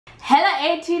Hello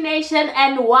AT Nation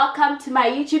and welcome to my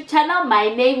YouTube channel. My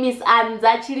name is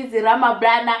ANZA-Tshilidzi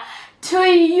Ramabulanaanza. To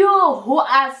you who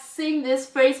are seeing this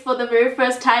phrase for the very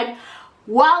first time,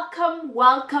 welcome,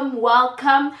 welcome,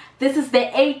 welcome. This is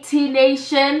the AT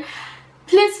Nation.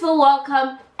 Please feel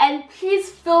welcome and please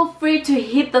feel free to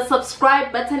hit the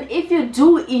subscribe button if you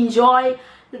do enjoy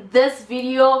this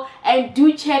video, and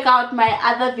do check out my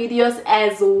other videos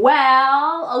as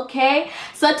well. Okay,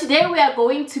 so today we are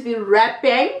going to be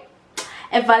wrapping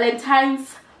a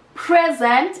Valentine's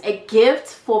present, a gift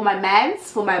for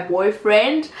my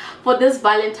boyfriend for this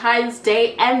Valentine's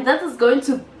Day, and that is going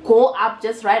to go up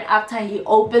just right after he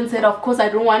opens it. Of course, I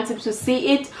don't want him to see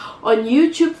it on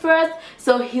YouTube first,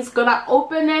 so he's gonna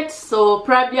open it. So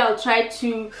probably I'll try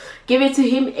to give it to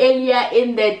him earlier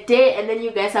in the day, and then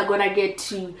you guys are gonna get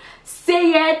to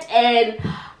see it. And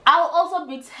I'll also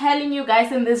be telling you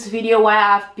guys in this video why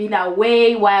I've been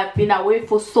away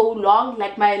for so long.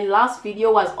 Like, my last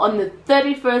video was on the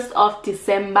 31st of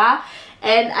December,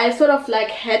 and I sort of like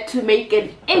had to make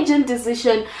an urgent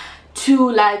decision to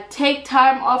like take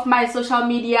time off my social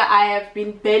media. I have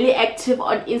been barely active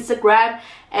on Instagram,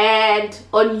 and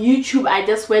on YouTube I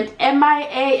just went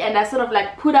MIA, and I sort of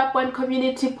like put up one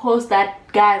community post that,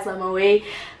 guys, I'm away.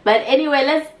 But anyway,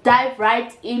 let's dive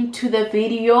right into the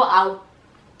video. I'll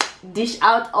dish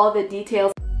out all the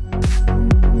details.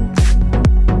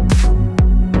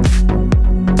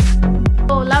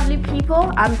 So lovely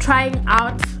people, I'm trying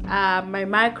out my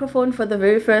microphone for the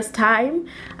very first time.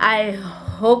 I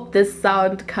hope this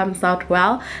sound comes out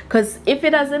well, because if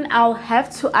it doesn't, I'll have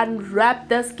to unwrap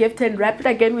this gift and wrap it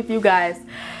again with you guys.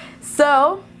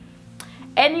 So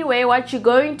anyway, what you're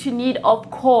going to need,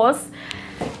 of course,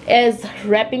 is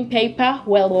wrapping paper.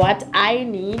 Well, what I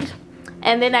need,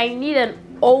 and then I need an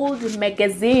old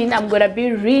magazine. I'm gonna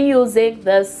be reusing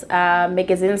this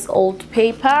magazine's old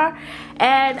paper,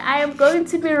 and I am going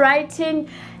to be writing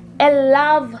a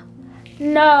love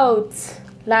note.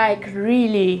 Like,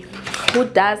 really, who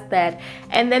does that?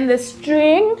 And then the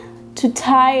string to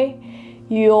tie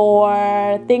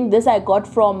your thing, this I got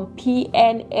from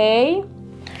PNA.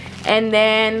 And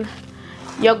then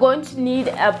you're going to need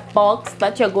a box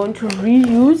that you're going to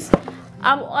reuse.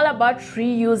 I'm all about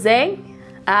reusing.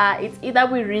 It's either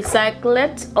we recycle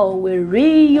it or we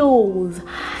reuse.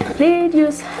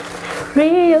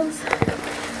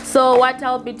 So what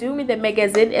I'll be doing with the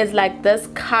magazine is like this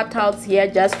cutouts here,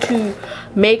 just to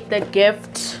make the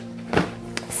gift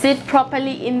sit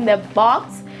properly in the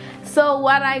box. So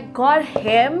what I got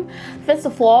him, first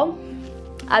of all,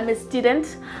 I'm a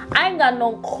student. I ain't got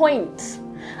no coins.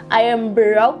 I am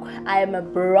broke. I am a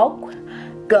broke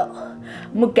girl.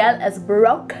 Miguel is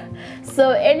broke. So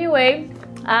anyway,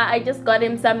 I just got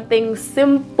him something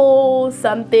simple,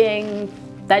 something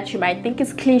that you might think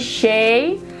is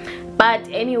cliche, but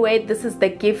anyway, this is the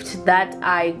gift that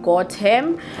I got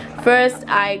him. First,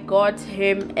 I got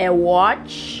him a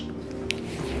watch.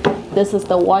 This is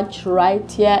the watch right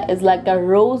here. It's like a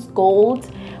rose gold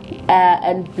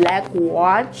and black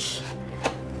watch,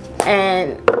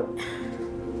 and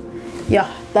yeah,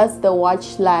 that's the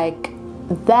watch like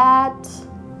that.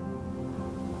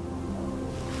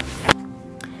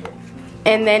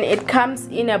 And then it comes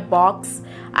in a box.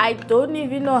 I don't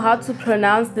even know how to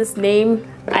pronounce this name.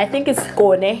 I think it's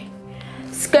scone.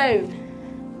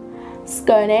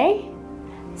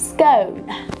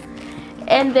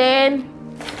 And then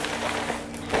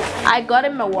I got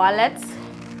him a wallet,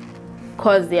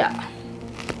 cause yeah,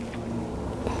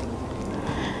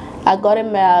 I got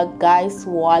him a guy's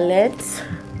wallet.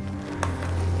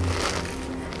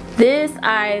 This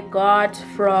I got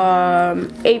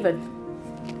from Avon.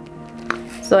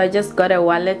 So I just got a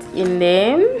wallet in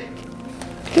them.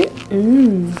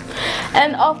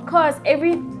 And of course,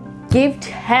 every gift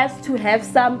has to have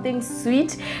something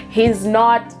sweet. He's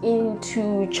not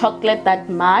into chocolate that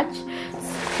much,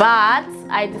 but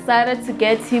I decided to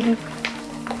get him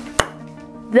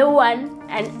the one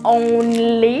and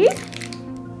only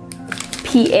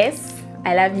PS,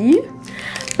 I love you.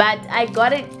 But I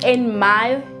got it in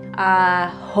my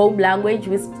home language,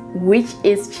 which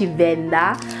is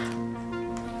Chivenda.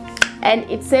 And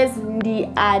it says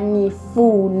Ndi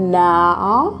Anifuna.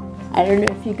 I don't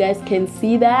know if you guys can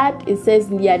see that. It says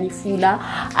Ndi Anifuna.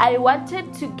 I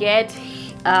wanted to get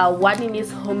one in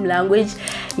his home language,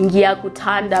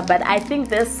 Ngiyakutanda, but I think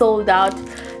they sold out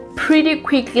pretty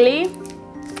quickly,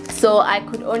 so I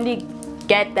could only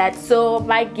get that. So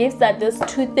my gifts are just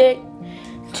two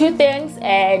things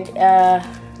and a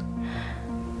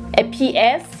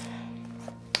PS.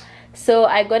 So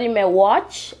I got him a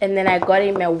watch, and then I got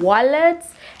him a wallet,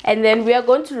 and then we are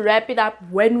going to wrap it up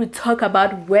when we talk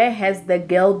about where has the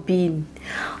girl been.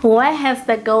 Where has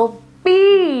the girl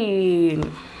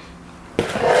been?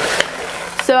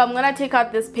 So I'm gonna take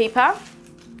out this paper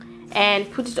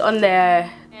and put it on the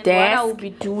desk. What I'll be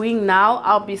doing now,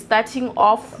 I'll be starting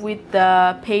off with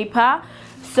the paper.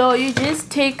 So you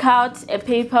just take out a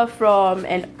paper from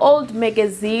an old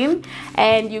magazine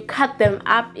and you cut them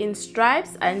up in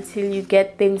stripes until you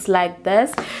get things like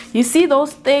this. You see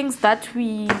those things that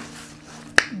we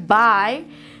buy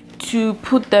to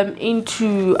put them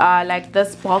into like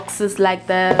this boxes like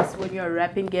this when you're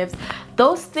wrapping gifts?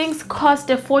 Those things cost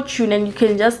a fortune, and you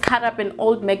can just cut up an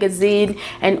old magazine,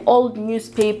 an old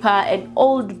newspaper, an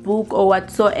old book or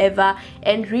whatsoever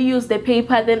and reuse the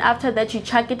paper. Then after that you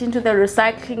chuck it into the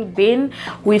recycling bin.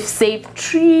 We've saved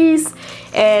trees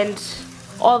and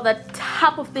all that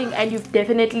type of thing, and you've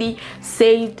definitely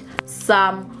saved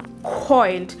some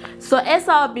coin. So as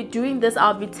I'll be doing this,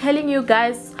 I'll be telling you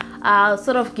guys,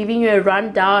 sort of giving you a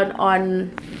rundown on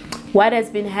what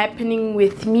has been happening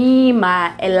with me,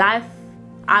 my life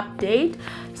update.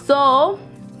 So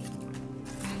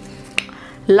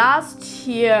last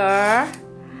year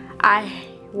I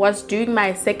was doing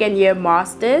my second year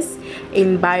masters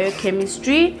in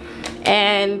biochemistry,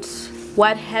 and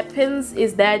what happens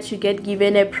is that you get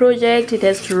given a project. It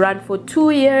has to run for 2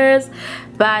 years,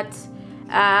 but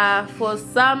for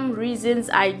some reasons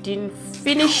I didn't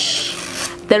finish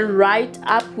the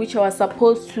write-up which I was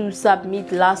supposed to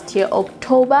submit last year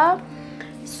October.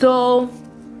 So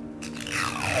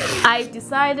I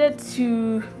decided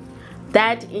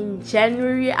that in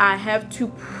January I have to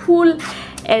pull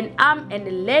an arm and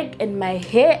a leg and my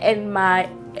hair and my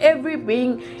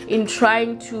everything in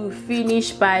trying to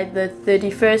finish by the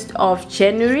 31st of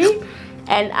January.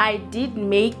 And I did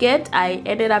make it. I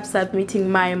ended up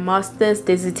submitting my master's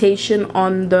dissertation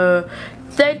on the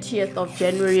 30th of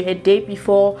January, a day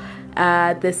before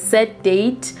the set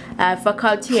date.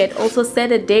 Faculty had also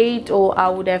set a date, or I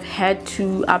would have had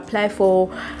to apply for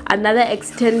another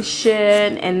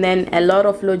extension, and then a lot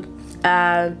of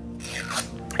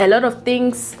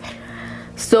things.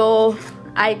 So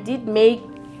I did make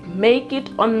it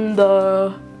on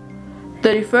the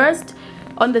 31st.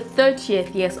 On the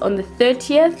 30th, yes, on the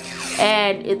 30th,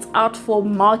 and it's out for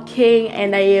marking,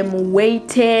 and I am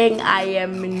waiting. I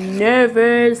am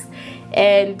nervous,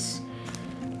 and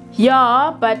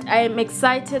yeah, but I am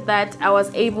excited that I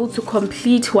was able to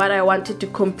complete what I wanted to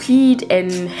complete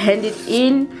and hand it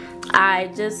in.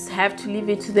 I just have to leave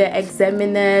it to the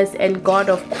examiners and God,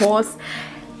 of course,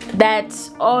 that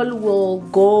all will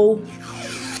go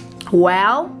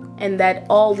well and that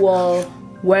all will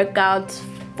work out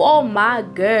for my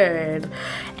girl.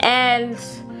 And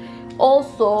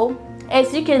also,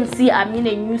 as you can see, I'm in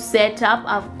a new setup.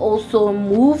 I've also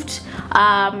moved.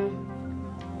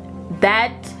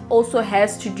 That also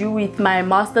has to do with my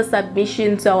master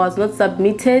submission, so I was not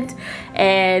submitted,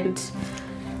 and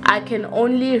I can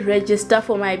only register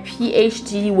for my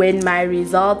PhD when my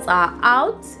results are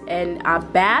out and are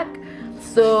back.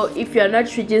 So if you're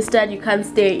not registered, you can't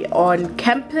stay on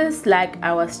campus like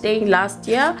I was staying last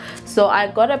year. So I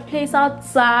got a place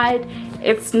outside.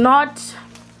 It's not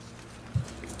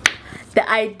the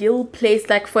ideal place.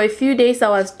 Like for a few days I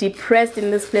was depressed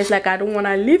in this place, like I don't want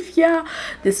to live here,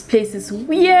 this place is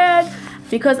weird,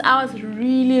 because I was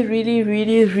really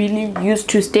used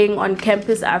to staying on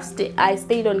campus. I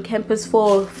stayed on campus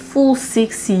for a full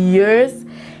 6 years,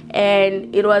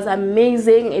 and it was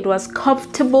amazing. It was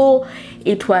comfortable,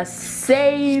 it was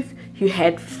safe, you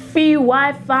had free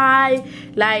Wi-Fi,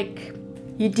 like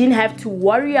you didn't have to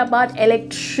worry about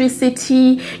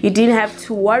electricity, you didn't have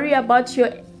to worry about your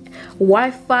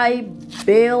Wi-Fi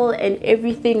bill and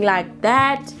everything like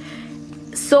that.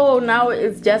 So now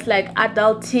it's just like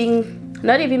adulting,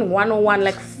 not even 101,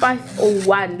 like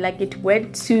 501, like it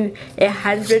went to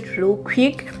 100 real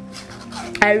quick.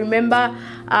 I remember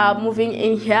moving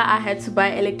in here, I had to buy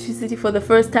electricity for the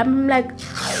first time. I'm like,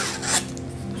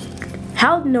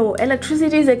 hell no,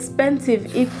 electricity is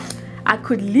expensive. If I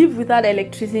could live without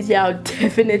electricity, I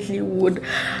definitely would.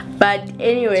 But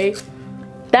anyway,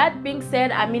 that being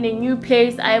said, I'm in a new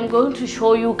place. I am going to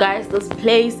show you guys this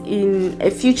place in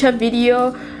a future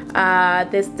video.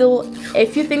 There's still a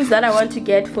few things that I want to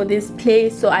get for this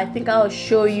place, so I think I'll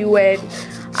show you when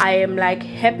I am like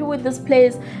happy with this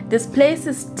place. This place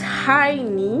is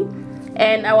tiny,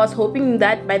 and I was hoping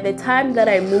that by the time that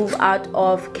I move out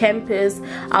of campus,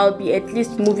 I'll be at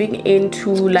least moving into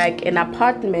like an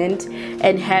apartment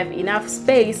and have enough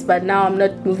space. But now I'm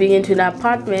not moving into an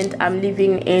apartment, I'm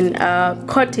living in a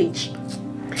cottage.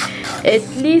 At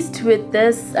least with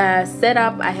this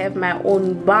setup, I have my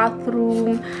own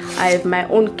bathroom, I have my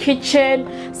own kitchen.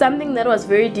 Something that was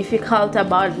very difficult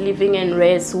about living in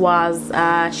Res was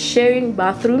sharing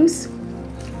bathrooms.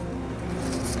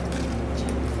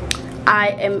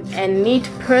 I am a neat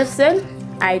person.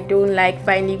 I don't like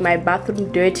finding my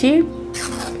bathroom dirty.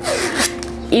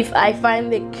 If I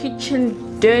find the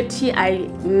kitchen dirty,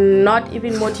 I'm not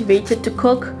even motivated to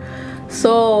cook.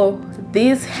 So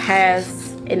this has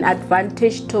an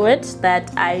advantage to it,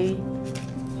 that I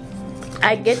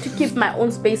get to keep my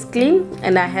own space clean,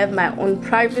 and I have my own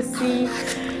privacy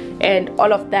and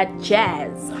all of that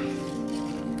jazz.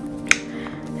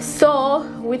 So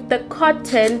with the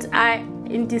content,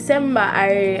 in December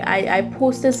I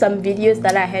posted some videos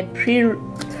that I had pre-recorded,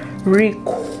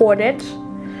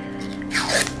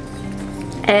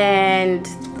 and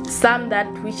some that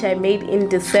which I made in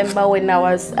December when I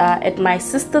was at my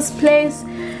sister's place,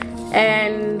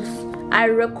 and I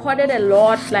recorded a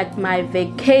lot, like my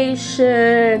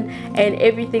vacation and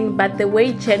everything. But the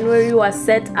way January was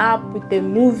set up with the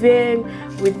moving,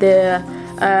 with the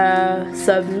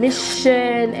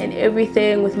submission and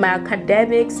everything, with my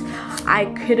academics, I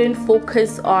couldn't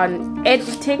focus on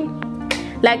editing.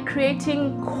 Like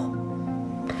creating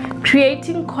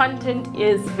content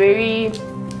is very,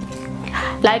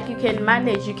 like, you can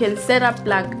manage, you can set up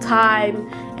like time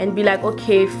and be like,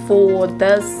 okay, for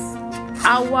this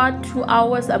hour, 2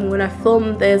 hours, I'm gonna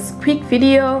film this quick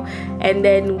video, and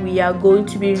then we are going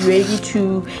to be ready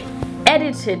to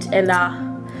edit it. And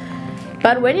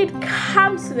but when it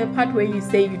comes to the part where you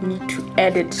say you need to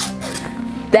edit,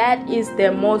 that is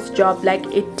the most job. Like,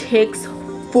 it takes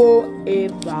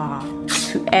forever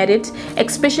to edit,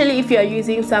 especially if you are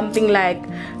using something like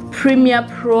Premiere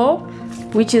Pro,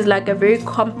 which is like a very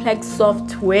complex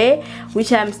software,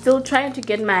 which I'm still trying to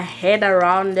get my head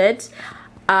around it.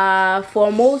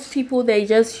 For most people, they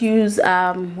just use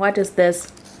what is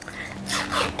this,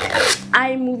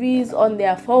 iMovies on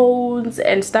their phones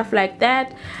and stuff like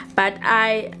that. But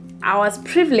I was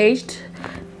privileged.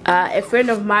 A friend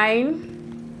of mine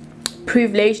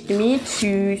privileged me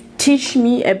to teach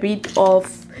me a bit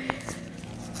of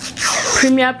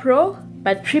Premiere Pro.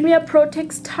 But Premiere Pro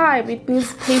takes time. It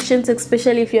needs patience,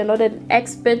 especially if you're not an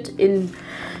expert in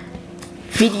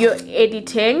video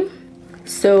editing.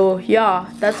 So yeah,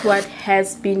 that's what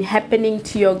has been happening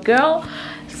to your girl.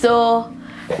 So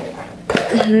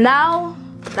now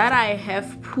that I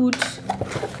have put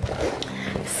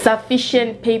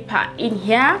sufficient paper in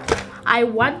here, I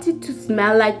want it to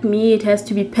smell like me. It has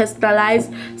to be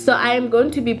personalized. So I am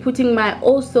going to be putting my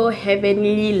Also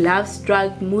Heavenly Love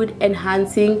Struck Mood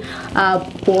Enhancing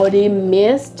Body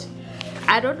Mist.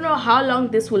 I don't know how long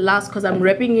this will last because I'm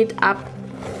wrapping it up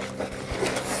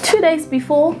 2 days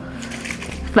before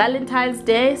Valentine's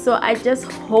Day, so I just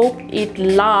hope it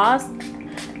lasts.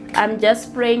 I'm just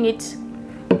spraying it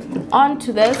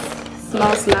onto this.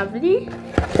 Smells lovely.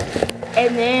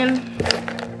 And then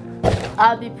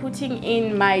I'll be putting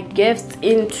in my gifts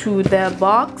into the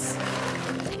box.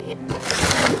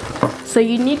 So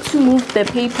you need to move the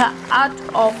paper out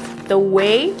of the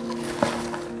way.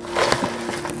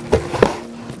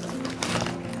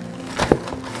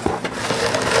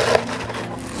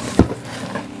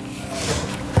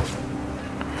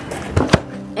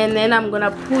 And then I'm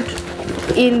gonna put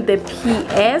in the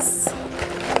PS.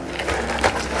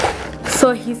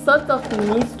 So he sort of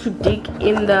needs to dig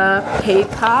in the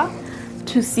paper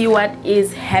to see what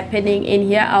is happening in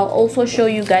here. I'll also show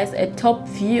you guys a top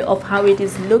view of how it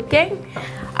is looking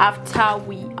after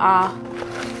we are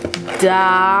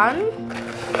done.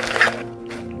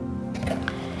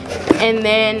 And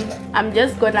then I'm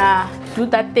just gonna do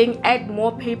that thing, add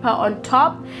more paper on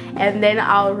top, and then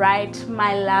I'll write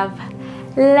my love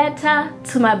letter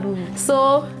to my boo.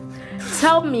 So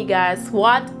tell me guys,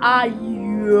 what are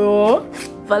your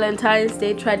Valentine's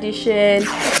Day tradition?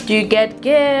 Do you get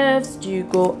gifts? Do you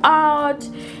go out?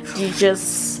 Do you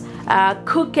just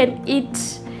cook and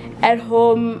eat at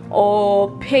home,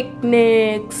 or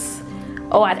picnics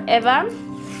or whatever?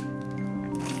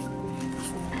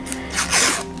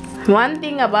 One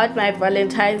thing about my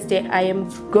Valentine's Day, I am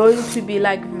going to be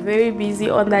like very busy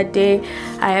on that day.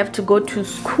 I have to go to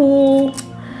school.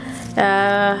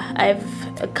 I have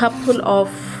a couple of,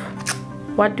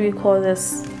 what do we call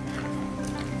this,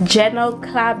 journal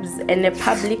clubs and a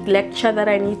public lecture that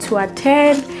I need to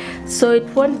attend. So it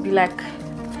won't be like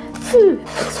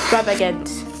extravagant.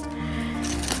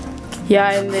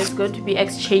 Yeah, and there's going to be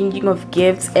exchanging of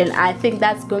gifts, and I think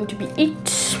that's going to be it.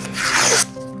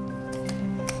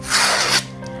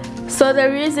 So the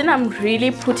reason I'm really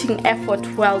putting effort,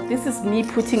 well, this is me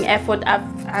putting effort.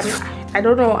 I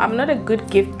don't know, I'm not a good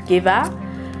gift giver.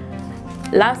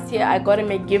 Last year I got him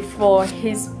a gift for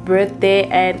his birthday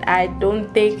and I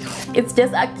don't think, it's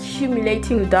just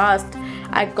accumulating dust.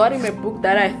 I got him a book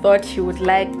that I thought he would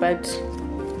like, but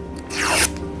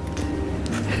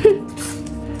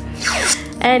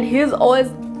and he's always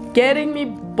getting me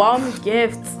bomb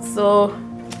gifts. So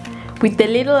with the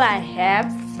little I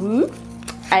have,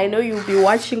 I know you'll be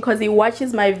watching because he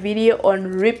watches my video on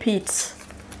repeat.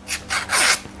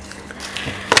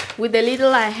 With the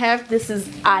little I have, this is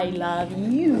I love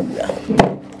you.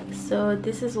 So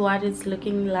this is what it's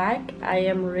looking like. I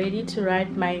am ready to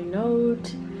write my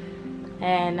note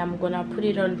and I'm gonna put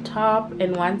it on top,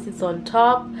 and once it's on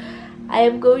top I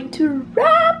am going to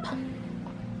wrap.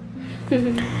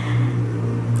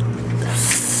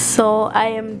 So I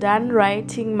am done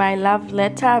writing my love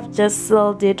letter. I've just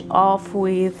sealed it off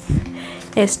with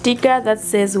a sticker that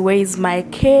says "Where's my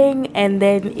king," and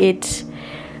then it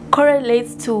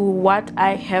correlates to what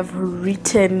I have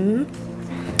written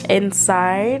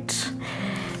inside.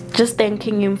 Just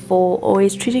thanking him for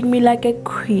always treating me like a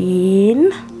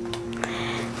queen.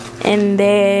 And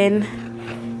then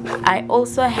I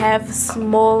also have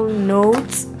small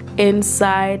notes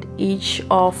inside each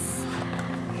of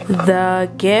the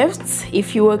gifts.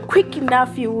 If you were quick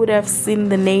enough, you would have seen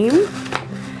the name.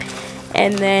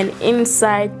 And then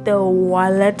inside the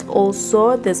wallet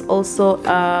also, there's also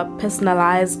a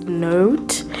personalized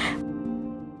note.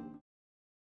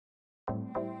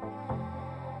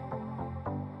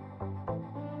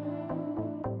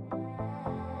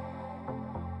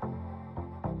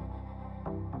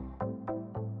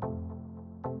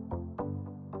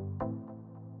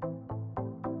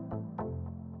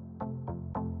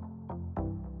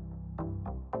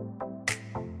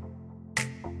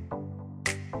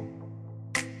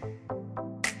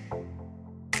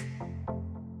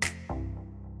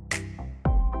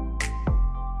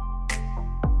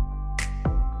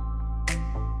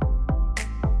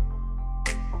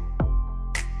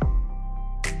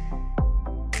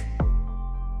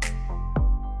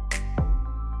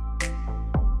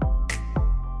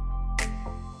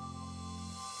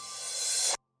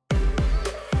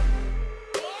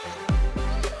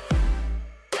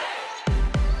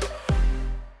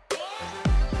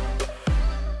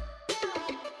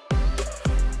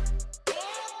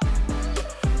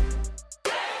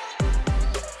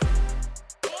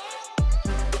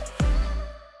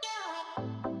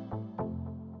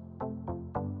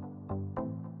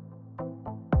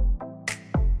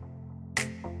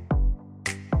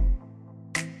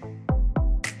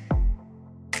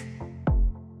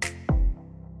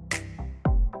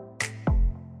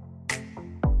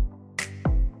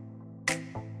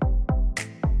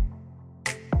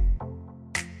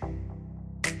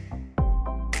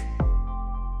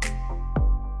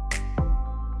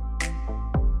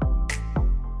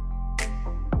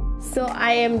 So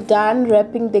I am done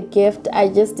wrapping the gift. I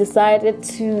just decided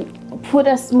to put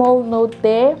a small note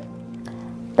there.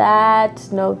 That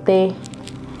note there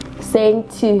saying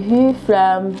to who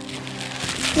from me.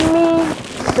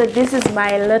 So this is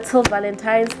my little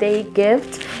Valentine's Day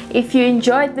gift. If you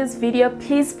enjoyed this video,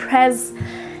 please press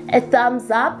a thumbs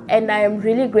up, and I am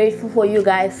really grateful for you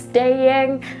guys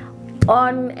staying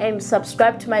on and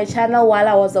subscribe to my channel while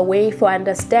I was away, for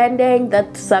understanding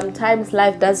that sometimes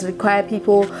life does require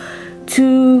people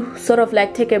to sort of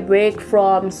like take a break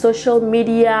from social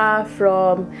media,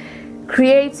 from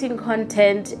creating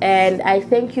content. And I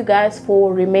thank you guys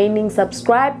for remaining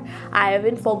subscribed. I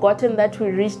haven't forgotten that we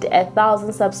reached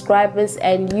 1,000 subscribers,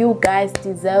 and you guys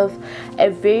deserve a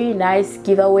very nice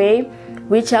giveaway,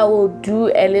 which I will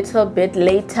do a little bit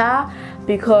later,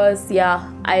 because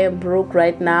yeah, I am broke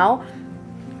right now.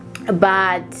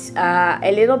 But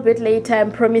a little bit later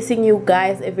I'm promising you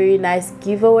guys a very nice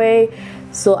giveaway.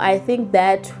 So I think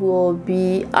that will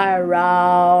be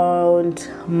around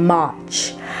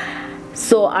March.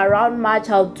 So around March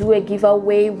I'll do a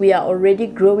giveaway. We are already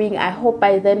growing. I hope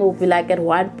by then we'll be like at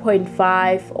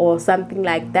 1.5 or something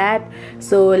like that.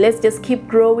 So let's just keep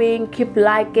growing, keep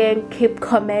liking, keep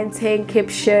commenting, keep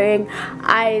sharing.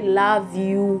 I love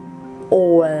you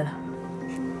all.